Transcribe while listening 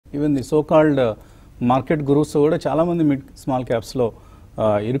Even the so called market gurus కూడా చాలామంది mid small క్యాప్స్లో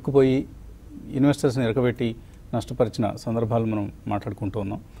ఇరుక్కుపోయి ఇన్వెస్టర్స్ని ఇరకబెట్టి నష్టపరిచిన సందర్భాలు మనం మాట్లాడుకుంటూ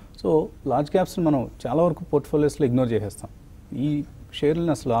ఉన్నాం. సో లార్జ్ క్యాప్స్ని మనం చాలా వరకు పోర్ట్ఫోలియోస్లో ఇగ్నోర్ చేసేస్తాం. ఈ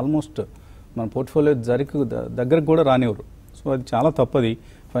షేర్లను అసలు ఆల్మోస్ట్ మన పోర్ట్ఫోలియో దగ్గరకు కూడా రానివ్వరు. సో అది చాలా తప్పది.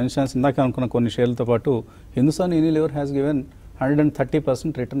 ఫర్ ఇన్స్టాన్స్ ఇందాక అనుకున్న కొన్ని షేర్లతో పాటు Hindustan Unilever has given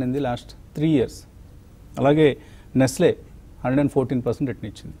 130% return in the last 3 years. అలాగే నెస్లే 114% రిటర్న్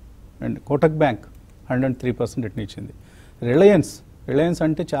ఇచ్చింది. అండ్ కోటక్ బ్యాంక్ 103% రిటర్న్ ఇచ్చింది. రిలయన్స్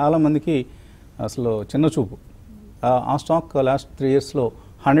అంటే చాలామందికి అసలు చిన్న చూపు. ఆ స్టాక్ లాస్ట్ 3 yearsలో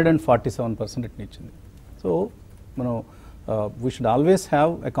 147% రిటర్న్ ఇచ్చింది. సో మనం we should always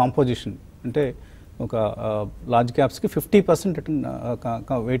have a composition. అంటే ఒక లార్జ్ క్యాప్స్కి 50% రిటర్న్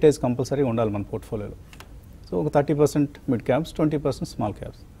వెయిటేజ్ కంపల్సరీ ఉండాలి మన పోర్ట్ఫోలియోలో. సో ఒక 30% mid caps, 20% small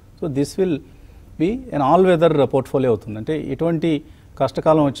caps. So this will be N all weather portfolio అవుతుంది. అంటే ఎటువంటి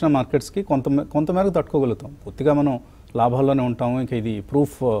కష్టకాలం వచ్చిన మార్కెట్స్కి కొంతమేరకు తట్టుకోగలుగుతాం. పూర్తిగా మనం లాభాల్లోనే ఉంటాము. ఇంకా ఇది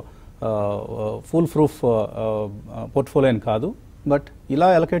ఫుల్ ప్రూఫ్ పోర్ట్ఫోలియో అని కాదు. బట్ ఇలా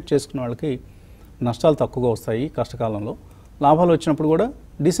అలొకేట్ చేసుకున్న వాళ్ళకి నష్టాలు తక్కువగా వస్తాయి కష్టకాలంలో. లాభాలు వచ్చినప్పుడు కూడా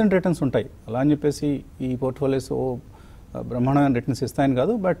డీసెంట్ రిటర్న్స్ ఉంటాయి. అలా అని చెప్పేసి ఈ పోర్ట్ఫోలియోస్ బ్రహ్మాండమైన రిటర్న్స్ ఇస్తాయని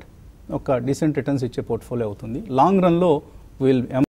కాదు, బట్ ఒక డీసెంట్ రిటర్న్స్ ఇచ్చే పోర్ట్ఫోలియో అవుతుంది. లాంగ్ రన్లో విల్